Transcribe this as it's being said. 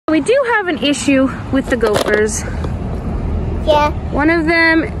We do have an issue with the gophers. Yeah. One of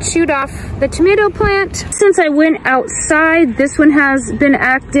them chewed off the tomato plant. Since I went outside, this one has been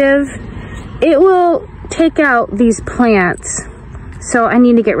active. It will take out these plants. So I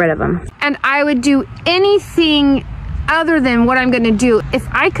need to get rid of them. And I would do anything other than what I'm gonna do. If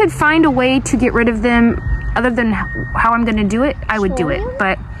I could find a way to get rid of them other than how I'm gonna do it, I would do it,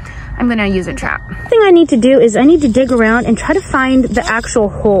 but I'm gonna use a trap. The thing I need to do is I need to dig around and try to find the actual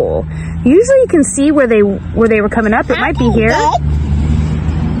hole. Usually you can see where they were coming up. It might be here.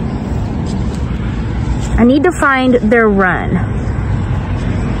 I need to find their run.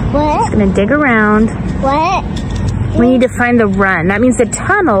 What? I'm gonna dig around. What? We need to find the run. That means the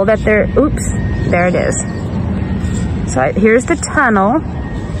tunnel that they're, oops, there it is. So here's the tunnel.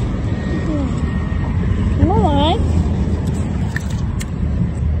 What?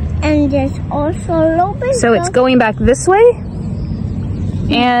 And there's also a little bit. So it's going back this way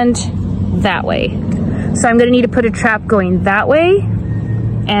and that way. So I'm gonna need to put a trap going that way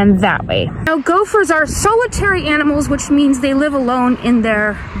and that way. Now gophers are solitary animals, which means they live alone in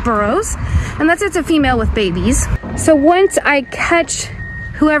their burrows, unless it's a female with babies. So once I catch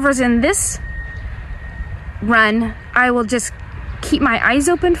whoever's in this run, I will just keep my eyes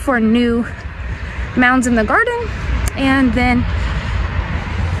open for new mounds in the garden and then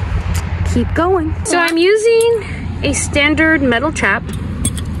keep going. So I'm using a standard metal trap,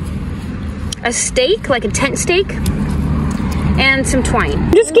 a stake, like a tent stake, and some twine.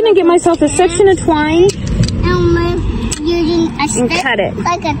 I'm just gonna get myself a section of twine Using a stick, and cut it.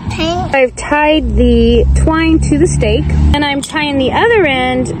 Like a tank. I've tied the twine to the stake and I'm tying the other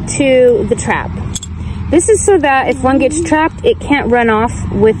end to the trap. This is so that if one gets trapped, it can't run off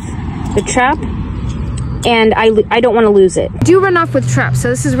with the trap, and I don't want to lose it. Do run off with traps, so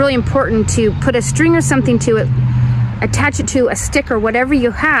this is really important to put a string or something to it, attach it to a stick or whatever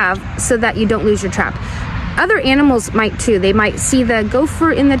you have so that you don't lose your trap. Other animals might too. They might see the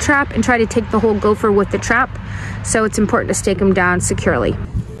gopher in the trap and try to take the whole gopher with the trap, so it's important to stake them down securely.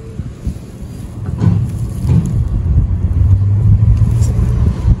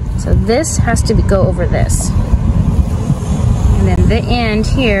 So this has to go over this. And then the end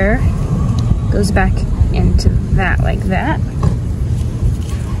here goes back into that like that.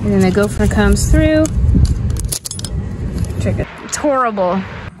 And then the gopher comes through. Trigger. It's horrible.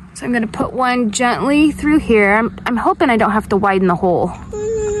 So I'm gonna put one gently through here. I'm hoping I don't have to widen the hole.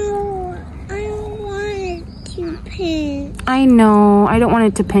 No, I want it to pinch. I know, I don't want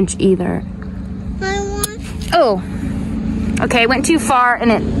it to pinch either. I want. Oh, okay, I went too far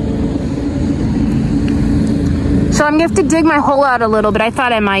and it. So I'm gonna have to dig my hole out a little bit. I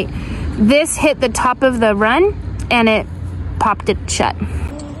thought I might. This hit the top of the run and it popped it shut.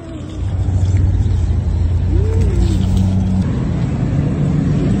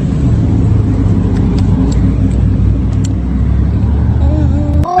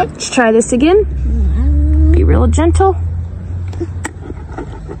 Let's try this again. Be real gentle.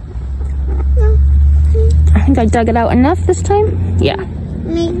 I think I dug it out enough this time. Yeah.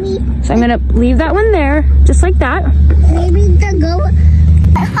 Maybe. So I'm gonna leave that one there, just like that. Maybe the gopher.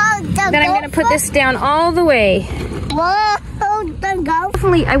 Then I'm gonna put this down all the way. Whoa, the gopher.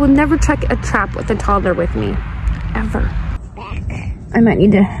 Definitely, I would never check a trap with a toddler with me, ever. Back. I might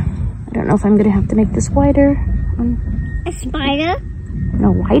need to, I don't know if I'm gonna have to make this wider. A spider?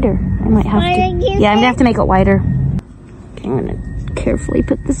 No, wider. I might have to. Yeah, I'm gonna have to make it wider. Okay, I'm gonna carefully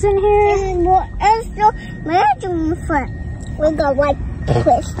put this in here. And what else do we do for? We got like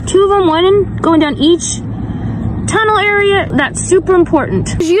this. Two of them, one going down each tunnel area. That's super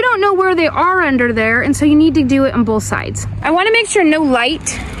important. You don't know where they are under there, and so you need to do it on both sides. I want to make sure no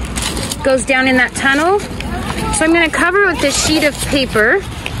light goes down in that tunnel. So I'm gonna cover it with this sheet of paper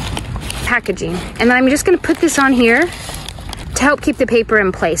packaging. And then I'm just gonna put this on here to help keep the paper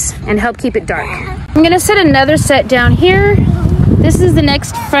in place and help keep it dark. I'm gonna set another set down here. This is the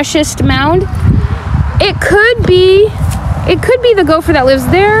next freshest mound. It could be the gopher that lives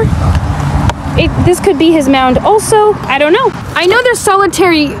there. This could be his mound also. I don't know. I know they're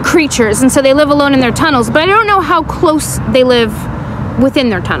solitary creatures and so they live alone in their tunnels, but I don't know how close they live within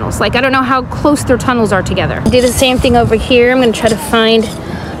their tunnels. Like, I don't know how close their tunnels are together. Do the same thing over here. I'm gonna try to find,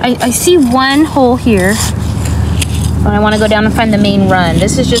 I see one hole here. But I want to go down and find the main run.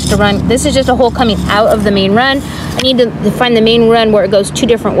 This is just a run. This is just a hole coming out of the main run. I need to find the main run where it goes two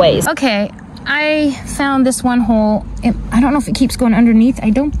different ways. Okay, I found this one hole. I don't know if it keeps going underneath.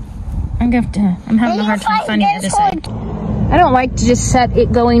 I'm having a hard time finding the other side. I don't like to just set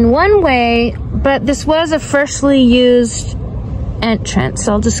it going one way, but this was a freshly used entrance,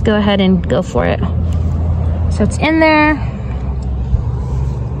 so I'll just go ahead and go for it. So it's in there.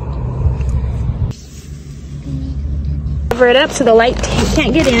 cover it up so the light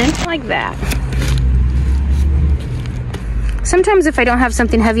can't get in, like that. Sometimes if I don't have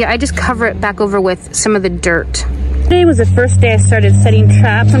something heavy, I just cover it back over with some of the dirt. Today was the first day I started setting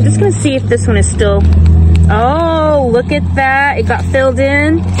traps. I'm just gonna see if this one is still, oh, look at that. It got filled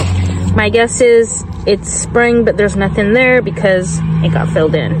in. My guess is it's spring, but there's nothing there because it got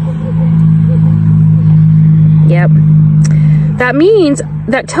filled in. Yep. That means,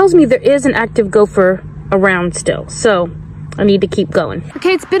 that tells me there is an active gopher around still. So I need to keep going.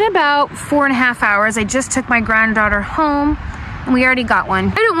 Okay, it's been about 4.5 hours. I just took my granddaughter home and we already got one.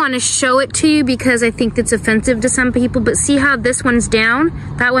 I don't want to show it to you because I think that's offensive to some people, but see how this one's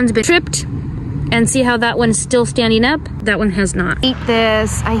down? That one's been tripped. And see how that one's still standing up? That one has not. Eat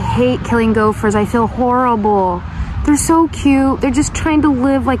this. I hate killing gophers. I feel horrible. They're so cute. They're just trying to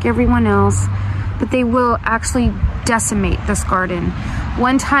live like everyone else, but they will actually decimate this garden.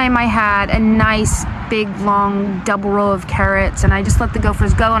 One time I had a nice big long double row of carrots and I just let the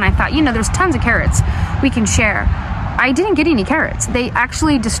gophers go and I thought, you know, there's tons of carrots we can share. I didn't get any carrots. They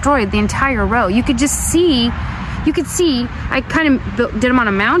actually destroyed the entire row. You could just see, I kind of did them on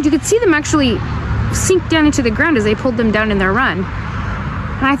a mound. You could see them actually sink down into the ground as they pulled them down in their run.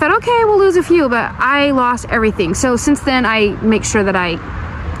 And I thought, okay, we'll lose a few, but I lost everything. So since then I make sure that I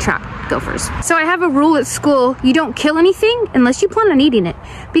trap gophers. So I have a rule at school, you don't kill anything unless you plan on eating it,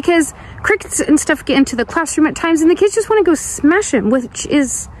 because crickets and stuff get into the classroom at times and the kids just want to go smash them, which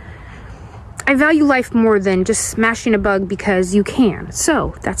is, I value life more than just smashing a bug because you can.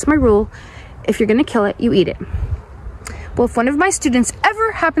 So that's my rule. If you're gonna kill it, you eat it. Well, if one of my students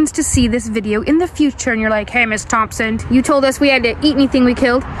ever happens to see this video in the future and you're like, hey, Miss Thompson, you told us we had to eat anything we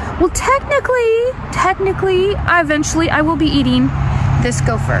killed. Well, technically, eventually I will be eating this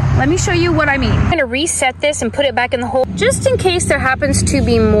gopher. Let me show you what I mean. I'm gonna reset this and put it back in the hole just in case there happens to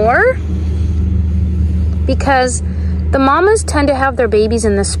be more, because the mamas tend to have their babies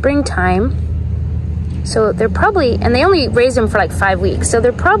in the springtime. So they're probably, and they only raise them for like 5 weeks. So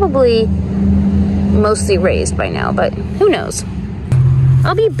they're probably mostly raised by now, but who knows?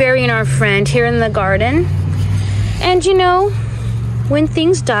 I'll be burying our friend here in the garden. And you know, when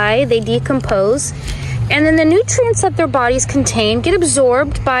things die, they decompose. And then the nutrients that their bodies contain get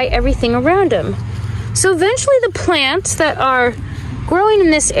absorbed by everything around them. So eventually the plants that are growing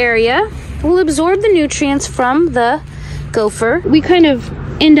in this area will absorb the nutrients from the gopher. We kind of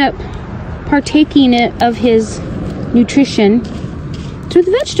end up partaking of his nutrition through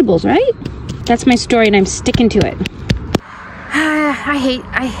the vegetables, right? That's my story and I'm sticking to it.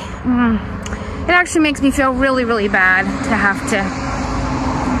 It actually makes me feel really, really bad to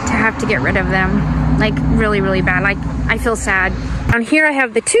have to get rid of them. Like really, really bad. Like I feel sad. On here I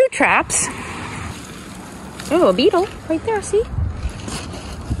have the 2 traps. Oh, a beetle right there, see?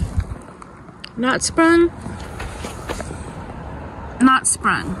 Not sprung. Not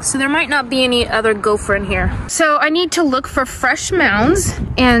sprung. So there might not be any other gopher in here. So I need to look for fresh mounds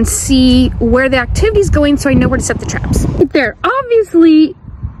and see where the activity's going so I know where to set the traps. Right there. Obviously,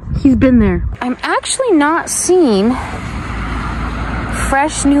 he's been there. I'm actually not seeing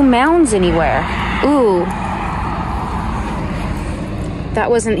fresh new mounds anywhere. Ooh. That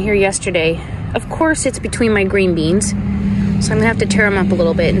wasn't here yesterday. Of course, it's between my green beans. So I'm gonna have to tear them up a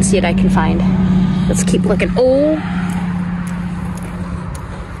little bit and see what I can find. Let's keep looking. Oh.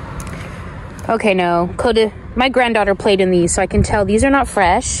 Okay, no. Coda, my granddaughter played in these, so I can tell these are not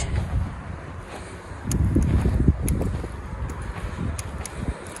fresh.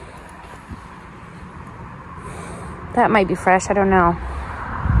 That might be fresh, I don't know.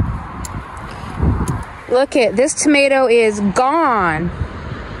 Look at this tomato is gone.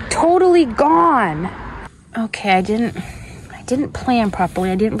 Totally gone. Okay, I didn't plan properly.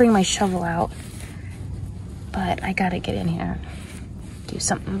 I didn't bring my shovel out. But I gotta get in here. Do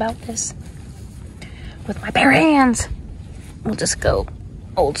something about this. With my bare hands. We'll just go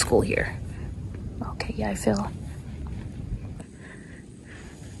old school here. Okay, yeah, I feel.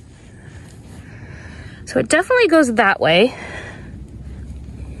 So it definitely goes that way.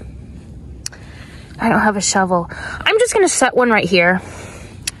 I don't have a shovel. I'm just gonna set one right here.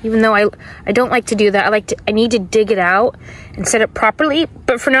 Even though I don't like to do that. I need to dig it out and set it properly.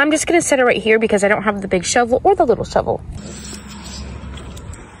 But for now, I'm just gonna set it right here because I don't have the big shovel or the little shovel.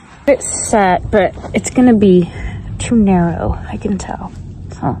 It's set, but it's gonna be too narrow, I can tell.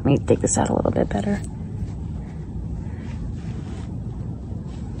 So let me dig this out a little bit better.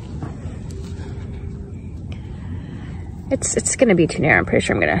 It's gonna be too narrow. I'm pretty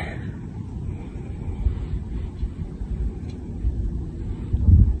sure I'm gonna.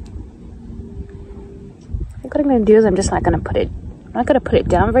 What I'm gonna do is I'm just not gonna put it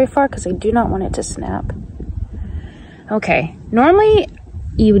down very far because I do not want it to snap. Okay, normally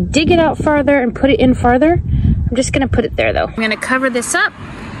you would dig it out farther and put it in farther. I'm just gonna put it there though. I'm gonna cover this up.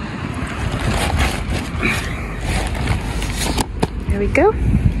 There we go.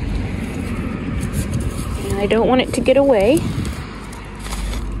 And I don't want it to get away.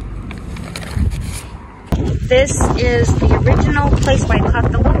 This is the original place where I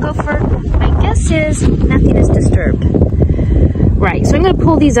caught the one gopher. My guess is nothing is disturbed. Right, so I'm gonna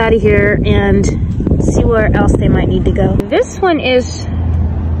pull these out of here and see where else they might need to go. This one is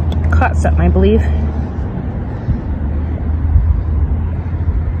caught something, I believe.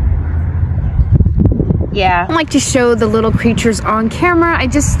 Yeah, I don't like to show the little creatures on camera. I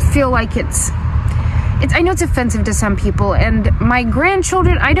just feel like I know it's offensive to some people, and my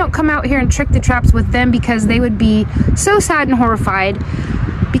grandchildren, I don't come out here and trick the traps with them because they would be so sad and horrified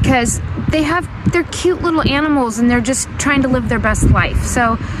because they're cute little animals and they're just trying to live their best life.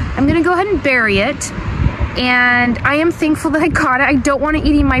 So I'm gonna go ahead and bury it. And I am thankful that I caught it. I don't want to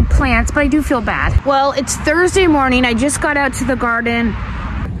eat my plants, but I do feel bad. Well, it's Thursday morning. I just got out to the garden.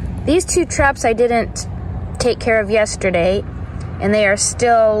 These two traps I didn't take care of yesterday, and they are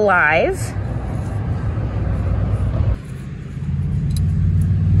still alive.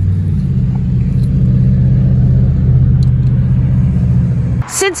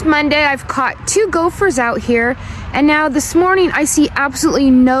 Since Monday, I've caught 2 gophers out here, and now this morning I see absolutely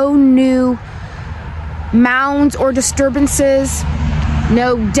no new mounds or disturbances,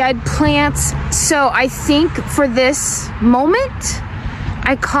 no dead plants. So I think for this moment,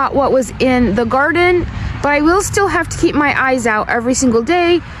 I caught what was in the garden, but I will still have to keep my eyes out every single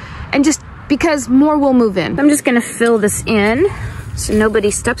day, and just because more will move in. I'm just gonna fill this in so nobody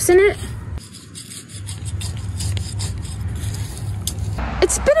steps in it.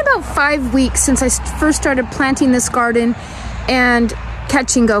 It's been about 5 weeks since I first started planting this garden and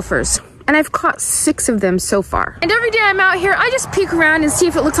catching gophers. And I've caught 6 of them so far. And every day I'm out here, I just peek around and see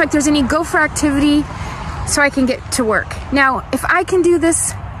if it looks like there's any gopher activity so I can get to work. Now, if I can do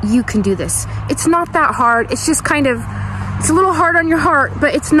this, you can do this. It's not that hard. It's just kind of, it's a little hard on your heart,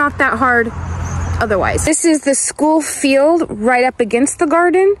 but it's not that hard otherwise. This is the school field right up against the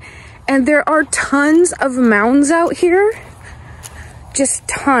garden, and there are tons of mounds out here. Just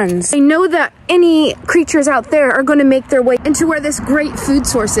tons. I know that any creatures out there are going to make their way into where this great food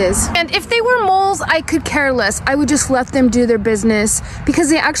source is. And if they were moles, I could care less. I would just let them do their business because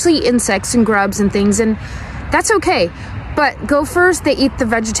they actually eat insects and grubs and things, and that's okay. But gophers, they eat the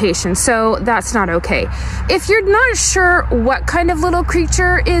vegetation, so that's not okay. If you're not sure what kind of little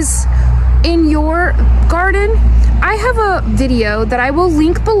creature is in your garden, I have a video that I will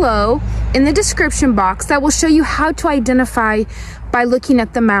link below in the description box that will show you how to identify by looking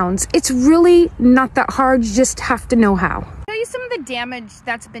at the mounds. It's really not that hard, you just have to know how. I'll show you some of the damage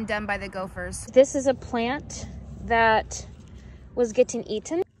that's been done by the gophers. This is a plant that was getting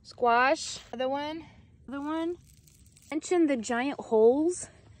eaten. Squash, other one. Mention the giant holes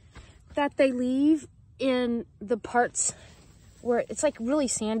that they leave in the parts where it's like really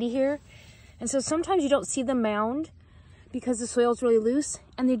sandy here. And so sometimes you don't see the mound because the soil's really loose,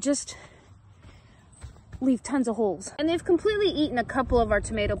 and they just leave tons of holes. And they've completely eaten a couple of our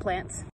tomato plants.